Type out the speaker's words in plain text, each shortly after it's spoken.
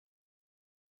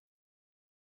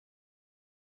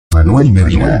Manuel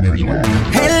Medina.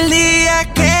 El día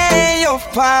que yo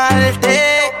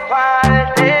falte,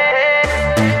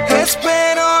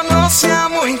 espero no sea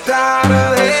muy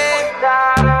tarde.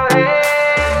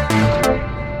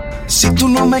 Si tú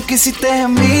no me quisiste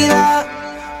en vida,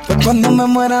 pues cuando me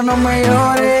muera no me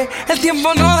llores. El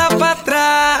tiempo no da para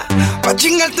atrás. Pa'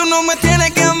 chingar tú no me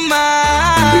tienes que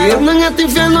amar. Viviendo en este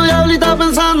infierno, diablita,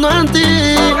 pensando en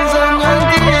ti.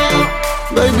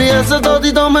 Baby, ese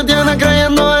totito me tiene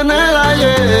creyendo en el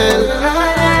ayer.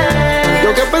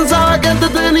 Yo que pensaba que te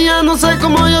tenía, no sé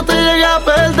cómo yo te llegué a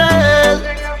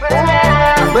perder.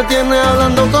 Me tiene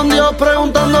hablando con Dios,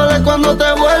 preguntándole cuándo te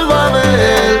vuelva a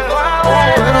ver.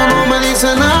 Pero no me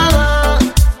dice nada,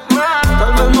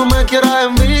 tal vez no me quiera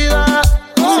en vida.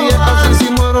 Si es así,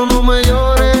 si muero no me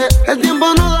llores. El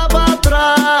tiempo no da para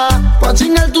atrás. Pa'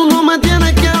 chingar tú no me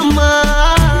tienes que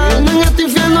amar. Viviendo en este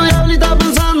infierno, diablita,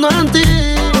 pensando en ti.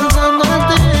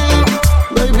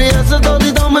 Baby, ese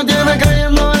totito me tiene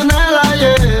creyendo en el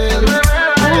ayer.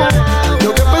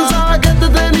 Yo que pensaba que te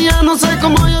tenía, no sé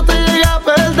cómo yo te llegué a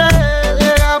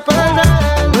perder.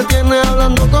 Me tiene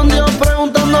hablando con Dios,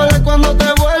 preguntándole cuándo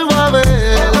te vuelvo a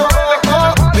ver.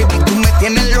 Baby, tú me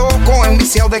tienes loco,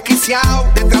 enviciado, desquiciado.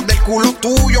 Detrás del culo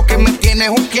tuyo que me tienes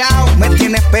juqueado. Me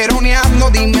tienes peroneando,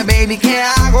 dime baby, ¿qué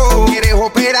hago? ¿Quieres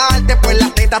operarte? Pues la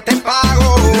teta te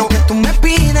pago. Lo que tú me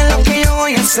pides, lo que yo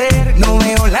voy a hacer. No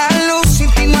veo la luz,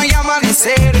 sin ti no hay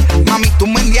amanecer. Mami, tú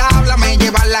me endiablas, me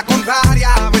llevas la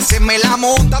contraria. A veces me la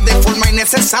montas de forma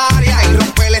innecesaria. Y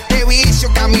romper este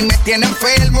vicio que a mí me tiene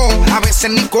enfermo. A veces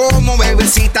ni como,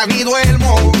 bebecita, ni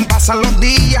duermo. Pasan los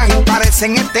días y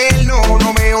parecen eternos.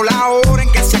 No veo la hora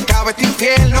en que se acabe este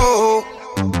infierno.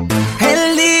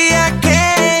 El día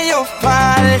que yo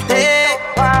falte,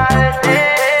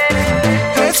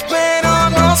 espero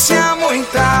no sea muy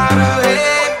tarde.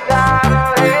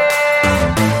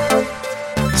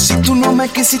 Si tú no me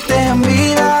quisiste en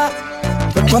vida,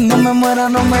 pues cuando me muera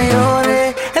no me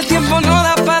llores. El tiempo no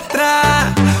da para atrás.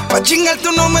 Pa' chingar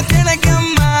tú no me tienes que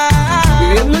amar.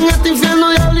 Viviendo en este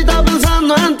infierno, diablita,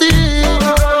 pensando en ti.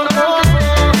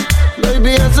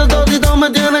 Baby, ese totito me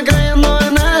tiene creyendo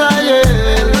en el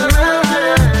ayer.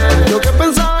 Yo que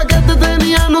pensaba que te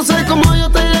tenía, no sé cómo yo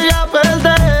te llegué a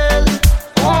perder.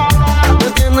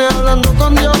 Me tiene hablando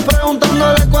con Dios,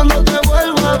 preguntándole cuándo te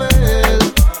vuelvo a ver.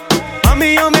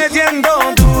 Mami, yo me siento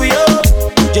tuyo.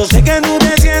 Yo sé que tú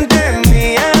te sientes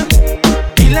mía.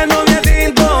 Y la novia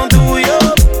siento tuyo,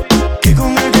 que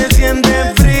con él te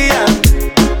sientes fría.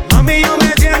 Mami, yo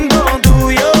me siento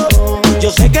tuyo.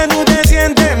 Yo sé que tú te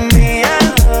sientes mía.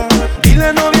 Y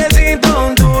la novia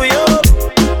siento tuyo,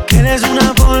 que eres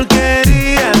una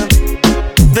porquería.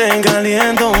 Te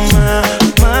caliento más,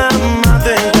 mamá,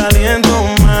 te caliento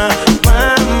más.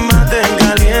 Mamá, te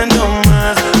caliento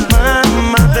más.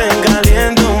 Mamá, te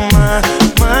caliento más.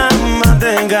 Mamá,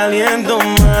 te caliento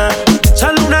más.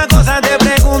 Solo una cosa te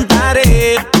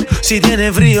preguntaré: si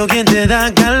tienes frío, ¿quién te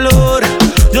da calor?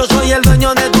 Yo soy el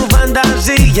dueño de tu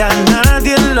fantasía,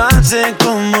 nadie lo hace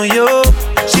como yo.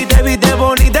 Si te viste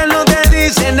bonita, no te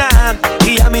dice nada.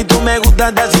 Y a mí tú me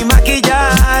gustas de sin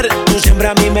maquillar. Tú siempre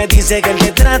a mí me dices que él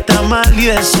te trata mal, y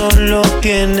eso lo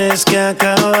tienes que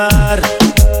acabar.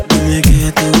 Dime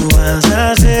qué tú vas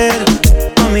a hacer.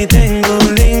 A mí tengo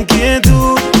la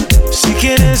inquietud. Si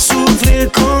quieres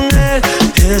sufrir con él,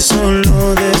 eso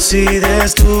lo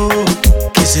decides tú.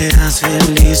 Que serás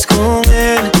feliz con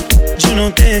él, yo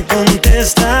no te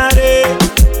contestaré.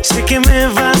 Sé que me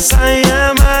vas a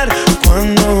llamar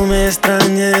cuando me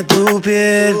extrañe tu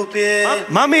piel.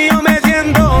 Mami, yo me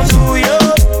siento suyo.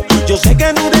 Yo sé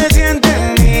que tú te sientes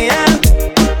mía.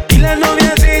 Y la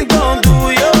novia siento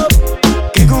tuyo,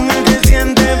 que con él te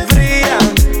sientes fría.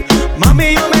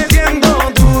 Mami, yo me siento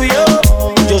tuyo.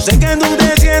 Yo sé que tú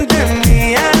te sientes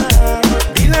mía.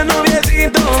 Y la novia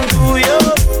siento tuyo,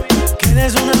 que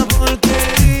eres una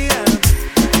porquería.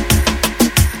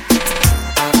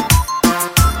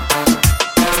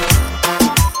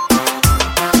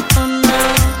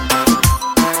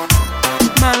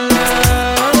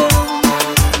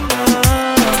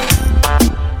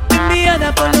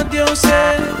 Enviada por los dioses.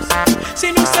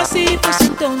 Si no es así, pues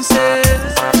entonces,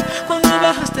 cuando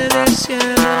bajaste del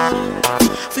cielo,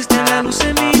 fuiste la luz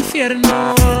en mi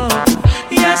infierno.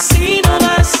 Y así no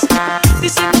vas,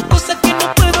 diciendo cosas que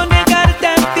no puedo negarte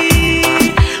a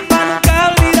ti, para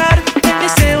nunca olvidar el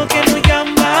deseo que nos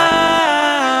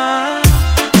llama.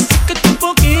 Acércate un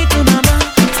poquito nada más,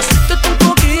 acércate un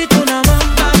poquito nada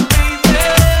más, baby.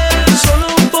 Solo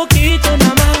un poquito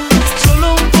nada más, solo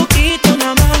un poquito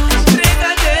nada más.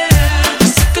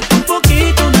 Acércate un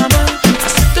poquito nada más,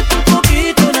 acércate un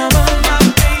poquito nada más,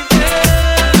 baby.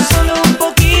 Solo un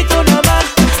poquito nada más,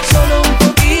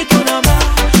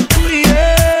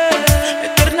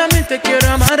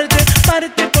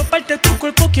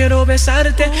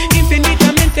 besarte.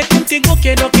 Infinitamente contigo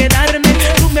quiero quedarme.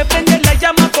 Tú me prendes la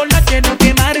llama por la que no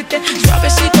quemarte.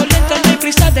 Suavecito, lento, no hay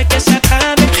prisa de que se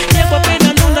acabe. Llevo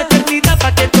esperando una eternidad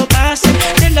pa' que esto pase.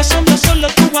 De la sombra solo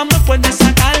tu amor puede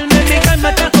sacarme. Mi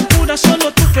calma tan oscura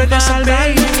solo tú puedes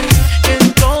salvarme.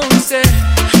 Entonces,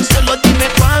 solo dime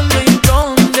cuándo y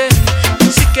dónde.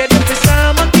 Si quieres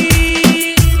empezamos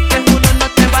aquí, te juro no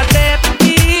te va a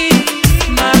repetir,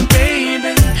 my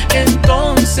baby.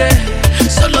 Entonces,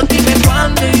 solo dime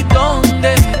cuándo y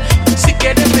dónde. Si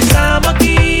quieres empezamos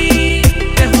aquí,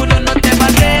 te juro no te va a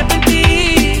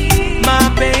repetir, my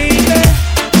baby.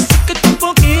 Acércate un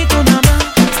poquito nada más,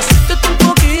 acércate un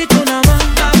poquito nada más,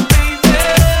 my baby.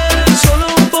 Solo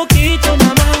un poquito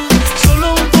nada más, solo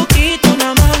un poquito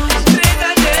nada más.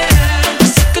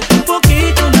 Acércate un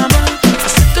poquito nada más,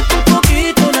 acércate un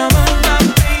poquito nada más, my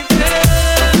baby.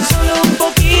 Solo un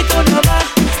poquito nada más,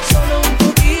 solo un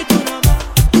poquito nada más.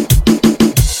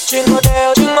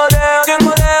 Chingodeo, chingodeo,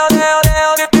 chingodeo, deo,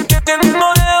 deo, chingodeo,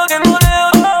 chingodeo,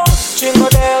 chingodeo,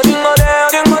 chingodeo,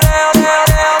 chingodeo, deo,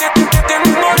 deo,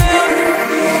 chingodeo.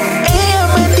 Ella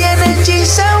me tiene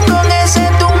hechizado con ese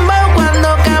tumbao. Cuando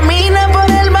camina por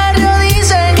el barrio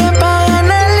dicen que pa'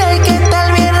 ganarle hay que estar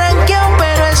bien rankeado,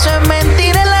 pero eso es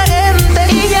mentira la gente.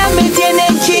 Ella me tiene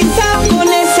hechizado con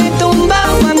ese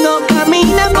tumbao. Cuando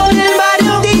camina por el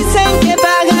barrio dicen que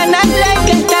pa' ganarle hay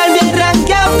que estar bien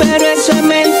rankeado, pero eso es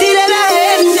mentira la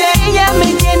gente. Ella me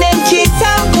tiene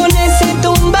hechizado con ese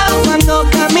tumbao. Cuando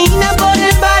camina por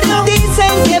el barrio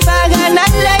dicen que pa'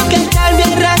 ganarle hay que estar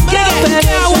bien rankeado, pero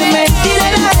eso es mentira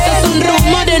la gente. Son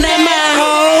rumores nada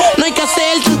más. No hay que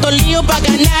hacer tanto lío para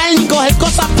ganar, ni coger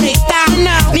cosas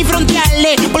prestadas, ni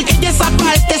frontearle, porque de esa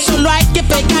parte solo hay que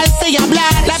pegarse y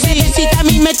hablar. La bebecita a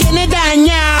mí me tiene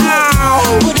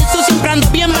dañado, por eso siempre ando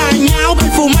bien bañado,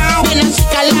 perfumado, bien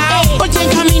acicalado. Porque en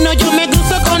camino yo me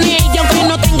cruzo con ella, aunque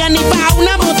no tenga ni pa'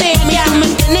 una botella. Tú me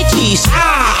tienes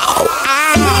hechizado.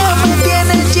 Ella me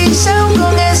tiene hechizado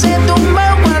con ese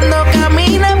tumbao. Cuando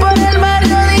camina por el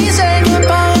barrio dicen que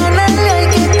pa' ganarle hay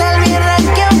que estar bien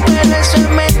rankeado, pero eso es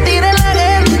mentira la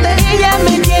gente. Ella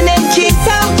me tiene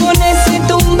hechizado con ese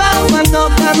tumbao. Cuando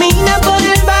camina por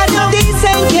el barrio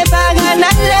dicen que pa'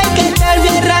 ganarle hay que estar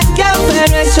bien rankeado,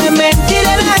 pero eso es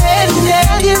mentira la gente.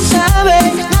 Nadie sabe,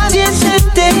 nadie se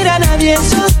entera, nadie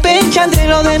sospecha entre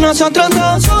lo de nosotros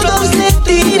dos. Todos le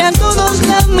tiran, todos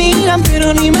la miran,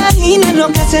 pero no imaginan lo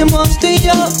que hacemos tú y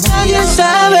yo. Nadie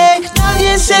sabe,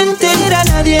 nadie se entera,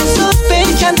 nadie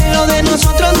sospecha entre lo de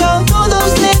nosotros dos.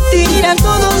 Todos le tiran,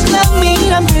 todos la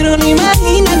miran, pero no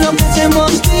imaginan lo que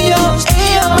hacemos tú y yo.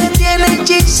 Ella me tiene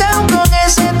hechizado con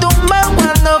ese tumbao.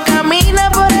 Cuando camina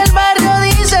por el barrio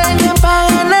dicen que pa'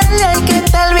 ganarle hay que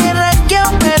estar bien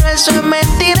rankeado, pero eso es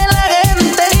mentira la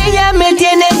gente. Ella me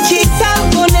tiene hechizado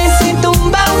con ese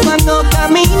tumbao. Cuando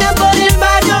camina por el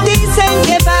barrio dicen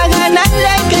que pa' ganarle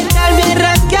hay que estar bien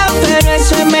rankeado, pero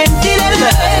eso es mentira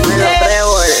la gente.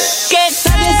 Que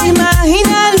nadie se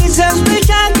imagina ni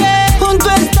sospecha que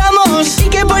juntos estamos y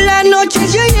que por las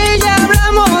noches yo y ella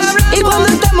hablamos. Y cuando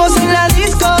estamos en la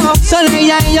disco, solo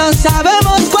ella y yo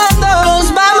sabemos cuándo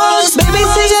nos vamos. Baby,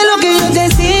 sigue lo que yo te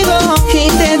sigo y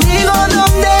te digo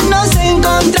dónde nos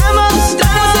encontramos.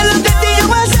 Estamos en los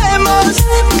testigos, hacemos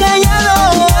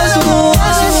callados.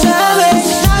 Nadie sabe,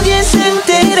 nadie se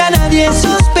entera, nadie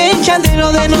sospecha de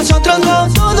lo de nosotros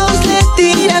dos. Todos le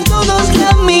tiran, todos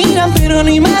la miran, pero no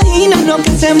imaginan lo que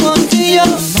hacemos tú y yo.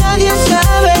 Nadie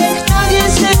sabe, nadie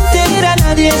se entera,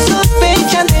 nadie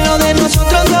sospecha de lo de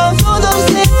nosotros dos. Todos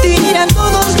le tiran,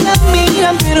 todos la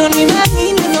miran, pero no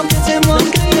imaginan lo que hacemos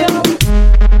tú y yo.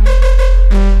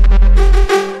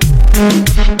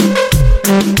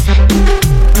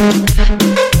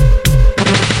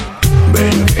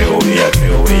 Bellaqueo,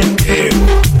 bellaqueo, bellaqueo.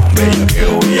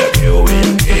 Bellaqueo, bellaqueo,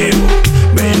 bellaqueo.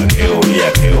 Bellaqueo,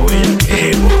 bellaqueo,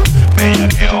 bellaqueo.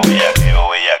 Bellaqueo, bellaqueo,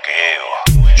 bellaqueo.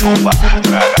 Chupa,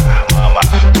 traga, mama,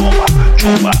 toma.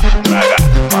 Chupa, traga,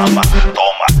 mama,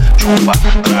 toma. Chupa,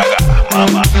 traga,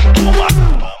 mama, toma.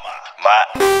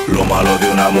 Lo malo de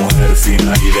una mujer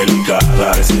fina y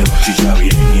delicada es que chicha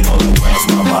bien y no da buenas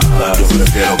mamadas. Yo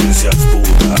prefiero que seas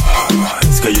puta,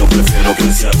 es que yo prefiero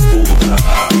que seas puta.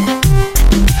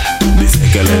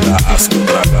 Dice que le da asco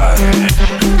tragar,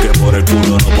 que por el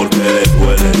culo no porque le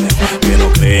duele, que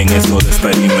no cree en eso de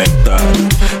experimentar,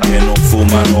 que no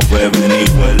fuma, no bebe ni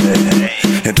huele.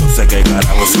 Entonces qué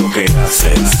carajo es lo que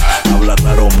haces, habla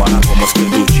claro más como es que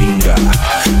tú chingas.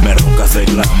 Me roncas de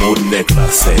glamour y de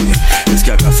clase. Es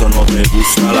que acaso no te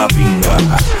gusta la pinga.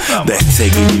 Deja de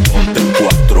seguir y ponte en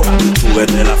cuatro.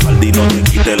 Súbete la falda y no te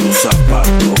quites los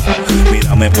zapatos.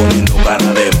 Mírame poniendo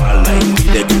cara de mala y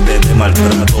pide que te dé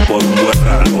maltrato por un buen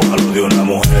rato. Hablo de una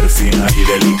mujer fina y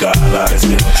delicada. Es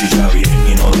que no chilla bien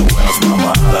y no de buenas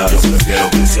mamadas. Yo prefiero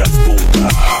que seas puta.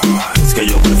 Es que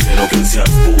yo prefiero que seas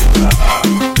puta.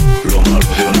 Lo malo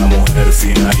de una mujer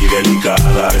fina y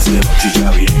delicada es que no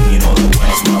chilla bien y no de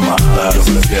buenas mamadas. Yo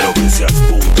prefiero que seas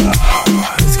puta.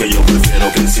 Es que yo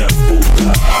prefiero que seas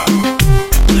puta.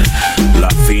 La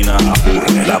fina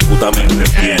aburre, la puta me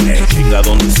entretiene. Chinga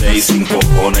donde 6 sin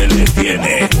cojones le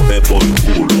tiene. Coge por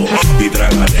culo y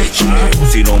traga leche. O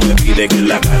si no me pide que en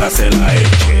la cara se la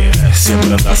eche.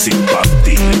 Siempre anda sin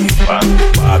panty,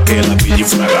 pa' que la pille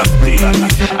fraganti.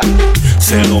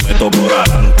 Se lo meto por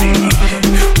adelante.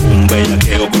 Un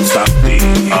bellaqueo constante.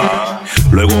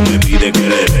 Luego me pide que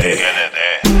le dé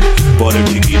por el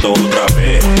chiquito otra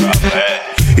vez.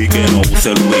 Y que no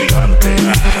use lubricante.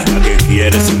 La que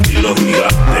quiere sentir los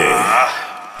gigantes.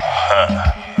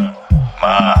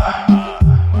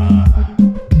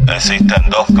 Existen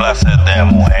dos clases de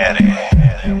mujeres.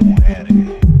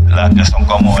 Las que son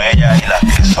como ella y las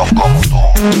que son como tú.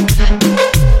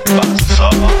 Pasó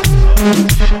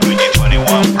 2021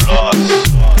 Plus.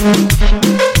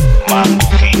 Mambo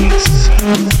Kings.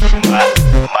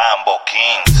 Mambo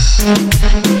Kings.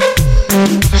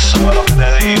 Solo que te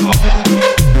digo,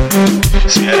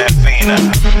 si eres fina,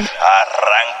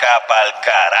 arranca pa'l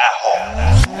carajo.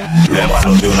 Lo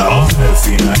malo de una mujer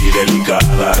fina y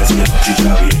delicada es que no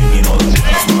chilla bien y no de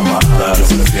buenas mamadas. Yo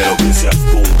prefiero que seas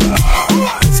puta.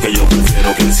 Es que yo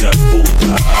prefiero que seas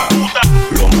puta.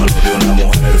 Lo malo de una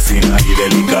mujer fina y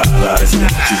delicada es que no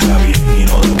chilla bien y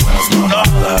no de buenas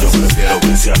mamadas. Yo prefiero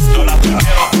que seas puta.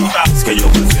 Es que yo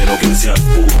prefiero que seas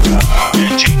puta.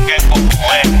 Que chinguen como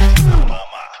es.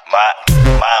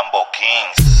 Mambo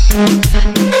Kings.